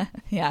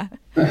 Yeah.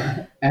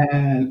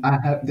 And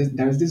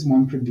there's this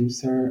one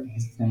producer,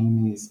 his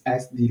name is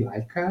SD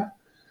Laika,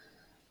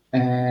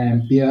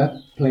 and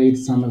Björk played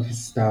some of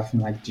his stuff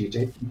in like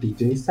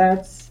DJ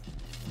sets.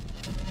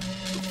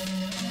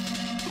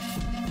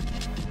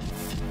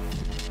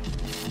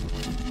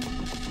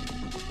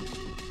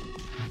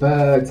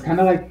 But it's kind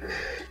of like,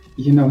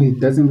 you know, he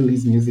doesn't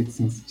release music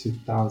since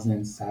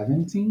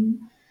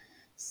 2017.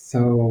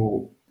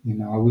 So, you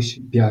know, I wish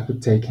Björk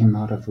could take him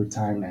out of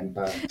retirement,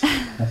 but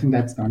I think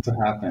that's going to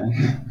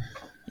happen.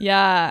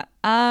 Yeah.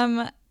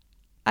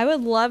 I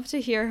would love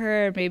to hear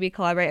her maybe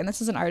collaborate. And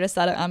this is an artist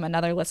that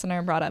another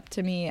listener brought up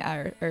to me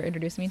or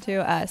introduced me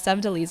to,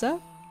 Sev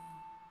Delizo.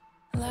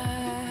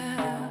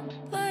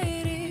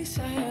 ladies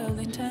are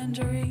holding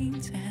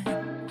tangerines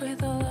and with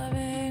the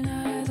loving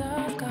eyes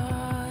of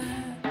God,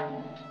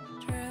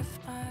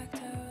 drift back to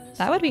the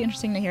That would be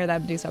interesting to hear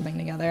them do something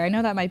together. I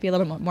know that might be a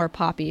little more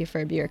poppy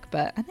for Björk,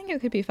 but I think it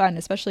could be fun,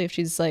 especially if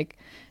she's like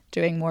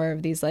doing more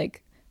of these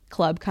like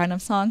club kind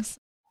of songs.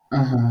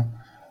 Uh-huh.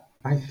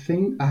 I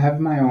think I have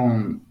my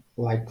own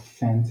like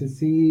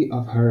fantasy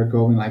of her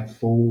going like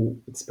full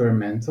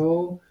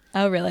experimental.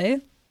 Oh,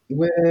 really?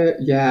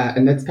 Yeah,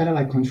 and that's kind of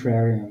like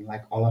contrarian.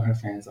 Like all of her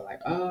fans are like,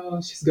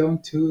 "Oh, she's going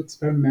too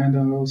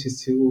experimental.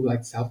 She's too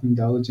like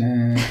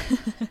self-indulgent."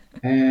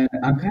 And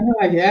I'm kind of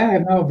like, "Yeah,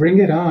 no, bring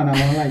it on. I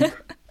want like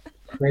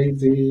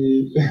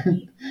crazy."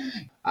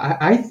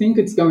 I think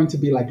it's going to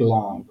be like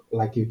long,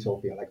 like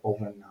Utopia, like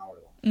over an hour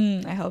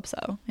long. I hope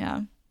so.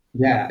 Yeah.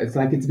 Yeah, it's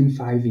like it's been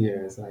 5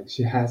 years. Like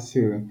she has to,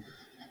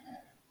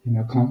 you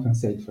know,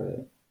 compensate for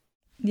it.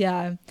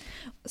 Yeah.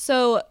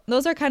 So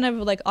those are kind of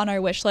like on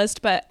our wish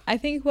list, but I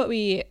think what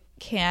we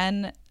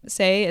can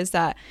say is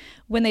that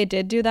when they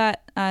did do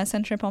that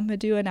Centre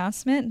Pompidou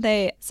announcement,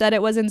 they said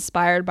it was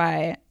inspired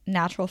by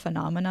natural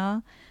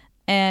phenomena.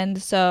 And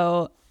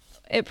so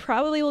it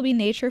probably will be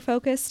nature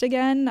focused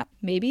again,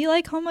 maybe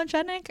like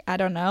homogenic. I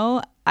don't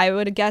know. I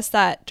would guess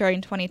that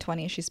during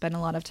 2020, she spent a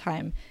lot of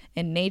time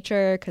in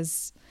nature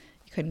because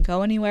you couldn't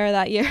go anywhere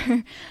that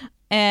year.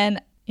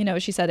 And you know,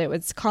 she said it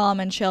was calm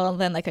and chill and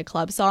then like a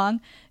club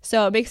song.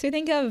 So it makes me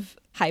think of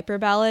Hyper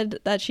Ballad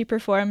that she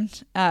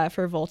performed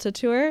for Volta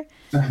Tour,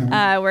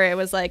 where it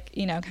was like,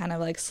 you know, kind of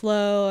like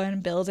slow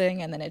and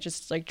building and then it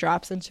just like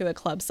drops into a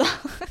club song.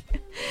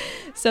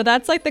 So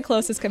that's like the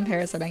closest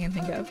comparison I can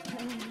think of.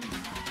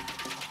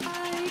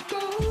 I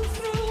go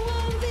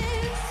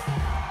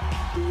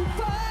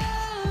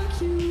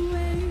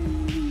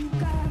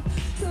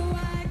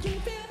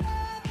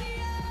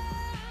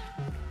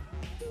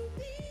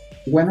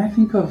When I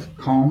think of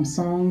calm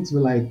songs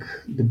with like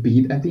the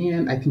beat at the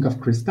end, I think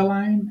of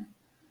Crystalline,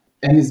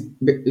 and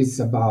it's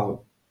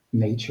about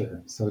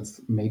nature. So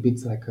it's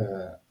like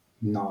a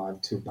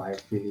nod to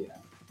biophilia.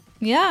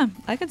 Yeah,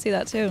 I could see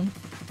that too.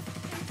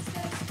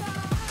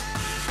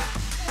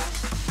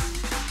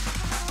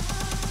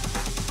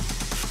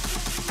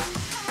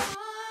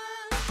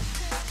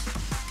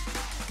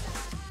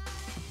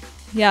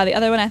 Yeah, the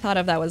other one I thought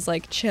of that was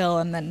like chill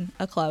and then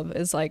a club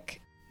is like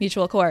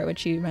Mutual Core,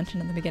 which you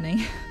mentioned in the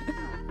beginning.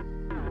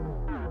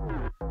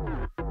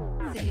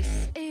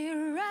 This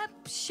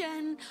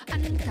eruption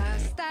under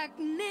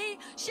stagnation.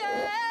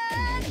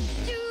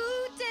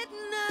 You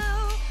didn't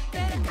know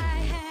that I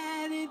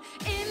had it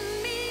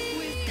in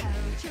me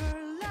without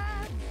your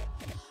love.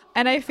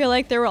 And I feel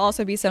like there will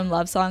also be some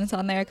love songs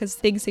on there because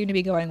things seem to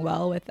be going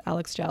well with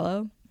Alex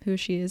Jello, who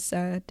she is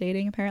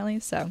dating apparently.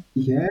 So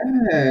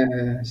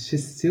Yeah, she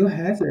still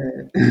has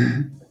it.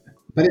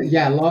 But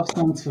yeah, love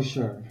songs for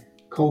sure.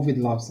 COVID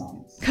love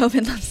songs.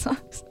 COVID love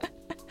songs.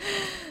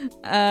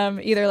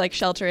 Either like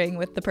sheltering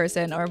with the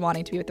person or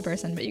wanting to be with the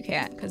person, but you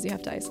can't because you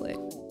have to isolate.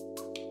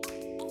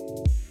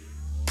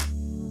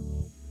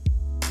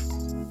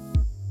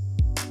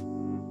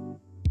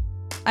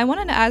 I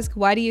wanted to ask,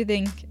 why do you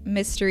think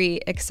Mystery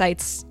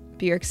excites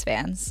Björk's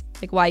fans?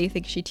 Like, why you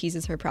think she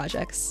teases her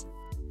projects?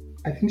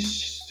 I think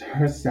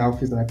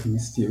herself is like a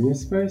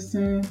mysterious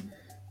person.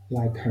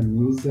 Like her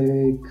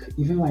music,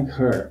 even like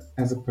her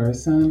as a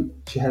person,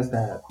 she has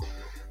that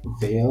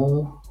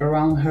veil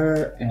around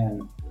her,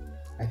 and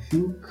I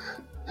think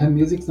her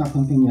music's not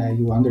something that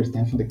you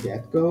understand from the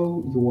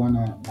get-go. You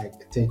wanna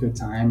like take your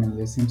time and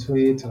listen to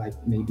it to like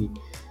maybe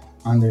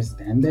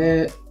understand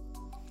it.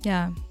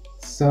 Yeah.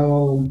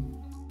 So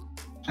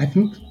I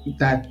think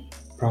that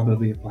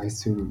probably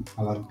applies to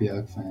a lot of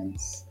Björk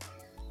fans.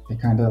 They're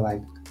kind of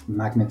like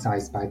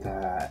magnetized by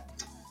that,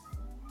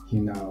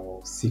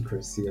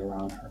 secrecy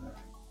around her.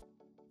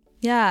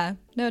 Yeah,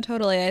 no,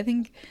 totally. I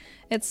think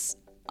it's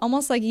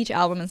almost like each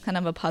album is kind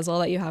of a puzzle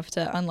that you have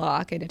to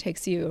unlock, and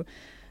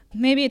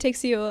maybe it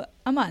takes you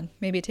a month,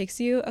 maybe it takes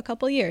you a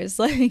couple years.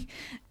 Like,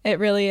 it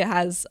really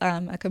has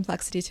a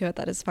complexity to it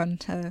that is fun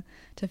to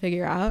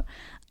figure out.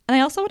 And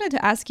I also wanted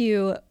to ask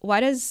you, why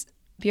does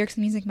Björk's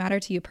music matter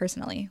to you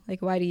personally?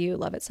 Like, why do you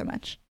love it so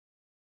much?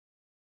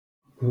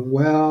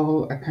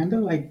 Well, I kind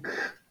of like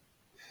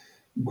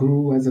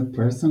grew as a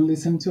person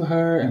listening to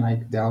her and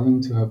like delve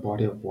into her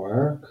body of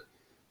work.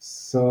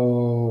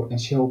 So,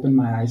 and she opened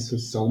my eyes to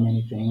so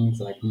many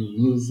things like new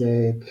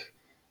music,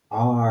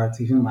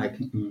 art, even like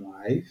in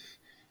life.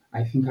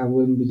 I think I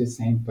wouldn't be the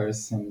same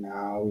person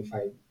now if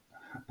I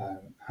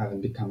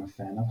haven't become a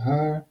fan of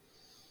her.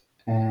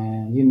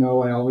 And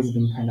I always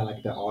been kind of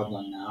like the odd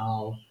one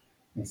now,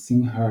 and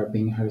seeing her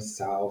being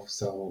herself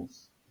so,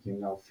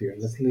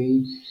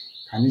 fearlessly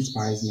kind of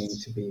inspires me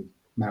to be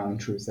my own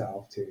true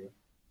self too.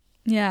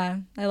 Yeah,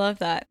 I love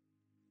that.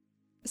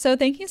 So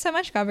thank you so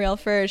much, Gabrielle,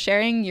 for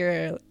sharing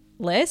your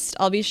list.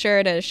 I'll be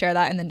sure to share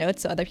that in the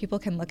notes so other people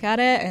can look at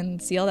it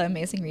and see all the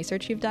amazing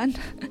research you've done.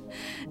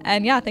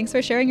 And yeah, thanks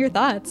for sharing your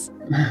thoughts.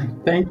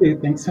 Thank you.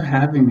 Thanks for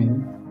having me.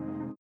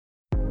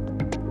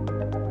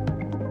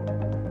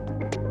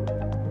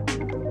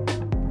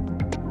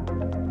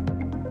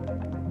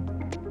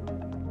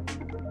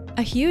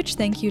 A huge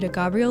thank you to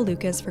Gabriel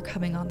Lucas for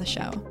coming on the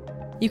show.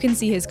 You can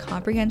see his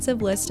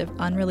comprehensive list of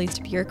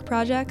unreleased Björk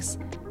projects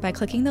by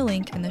clicking the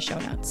link in the show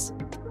notes.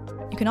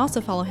 You can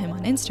also follow him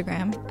on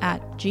Instagram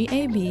at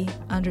 @GAB_LUC.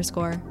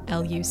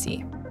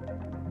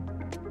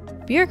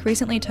 Björk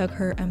recently took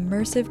her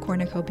immersive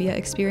cornucopia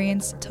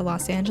experience to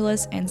Los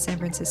Angeles and San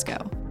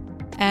Francisco.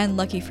 And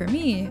lucky for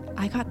me,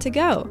 I got to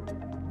go.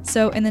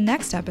 So in the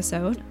next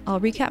episode, I'll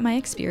recap my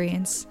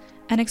experience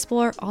and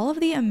explore all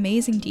of the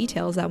amazing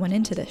details that went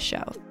into this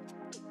show.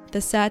 The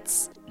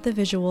sets, the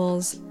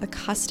visuals, the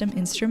custom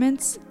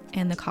instruments,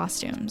 and the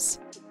costumes.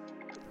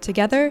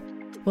 Together,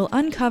 we'll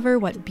uncover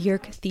what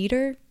Björk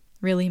theater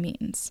really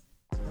means.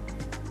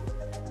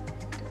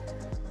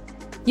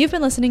 You've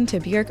been listening to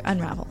Björk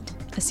Unraveled,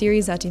 a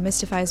series that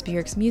demystifies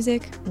Björk's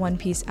music one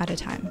piece at a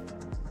time.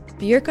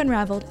 Björk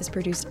Unraveled is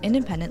produced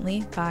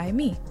independently by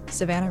me,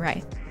 Savannah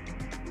Wright.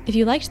 If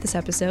you liked this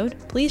episode,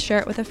 please share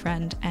it with a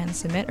friend and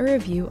submit a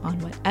review on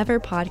whatever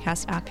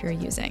podcast app you're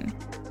using.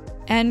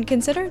 And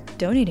consider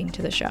donating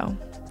to the show.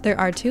 There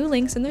are 2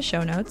 links in the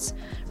show notes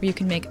where you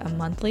can make a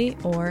monthly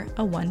or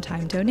a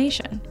one-time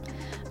donation.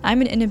 I'm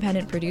an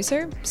independent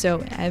producer,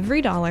 so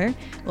every dollar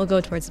will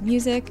go towards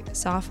music,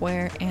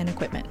 software, and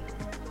equipment.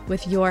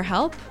 With your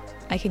help,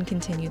 I can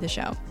continue the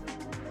show.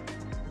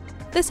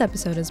 This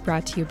episode is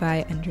brought to you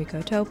by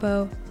Enrico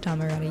Topo,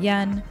 Damarata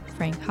Yen,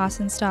 Frank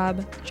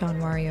Hassenstab,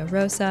 John Wario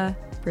Rosa,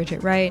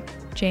 Bridget Wright,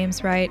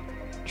 James Wright,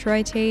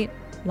 Troy Tate,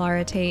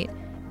 Lara Tate,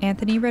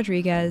 Anthony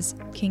Rodriguez,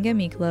 Kinga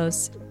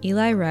Miklos,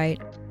 Eli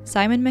Wright,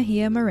 Simon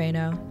Mejia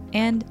Moreno,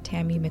 and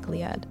Tammy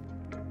McLeod.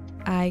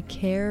 I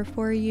care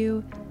for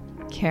you.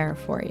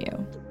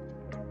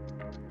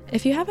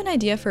 If you have an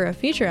idea for a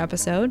future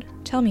episode,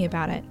 tell me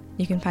about it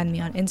You can find me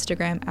on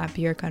Instagram at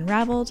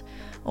BjorkUnraveled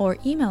or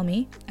email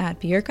me at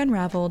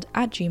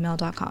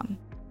bjorkunraveled@gmail.com.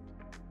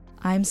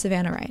 I'm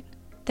Savannah Wright.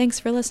 Thanks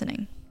for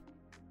listening.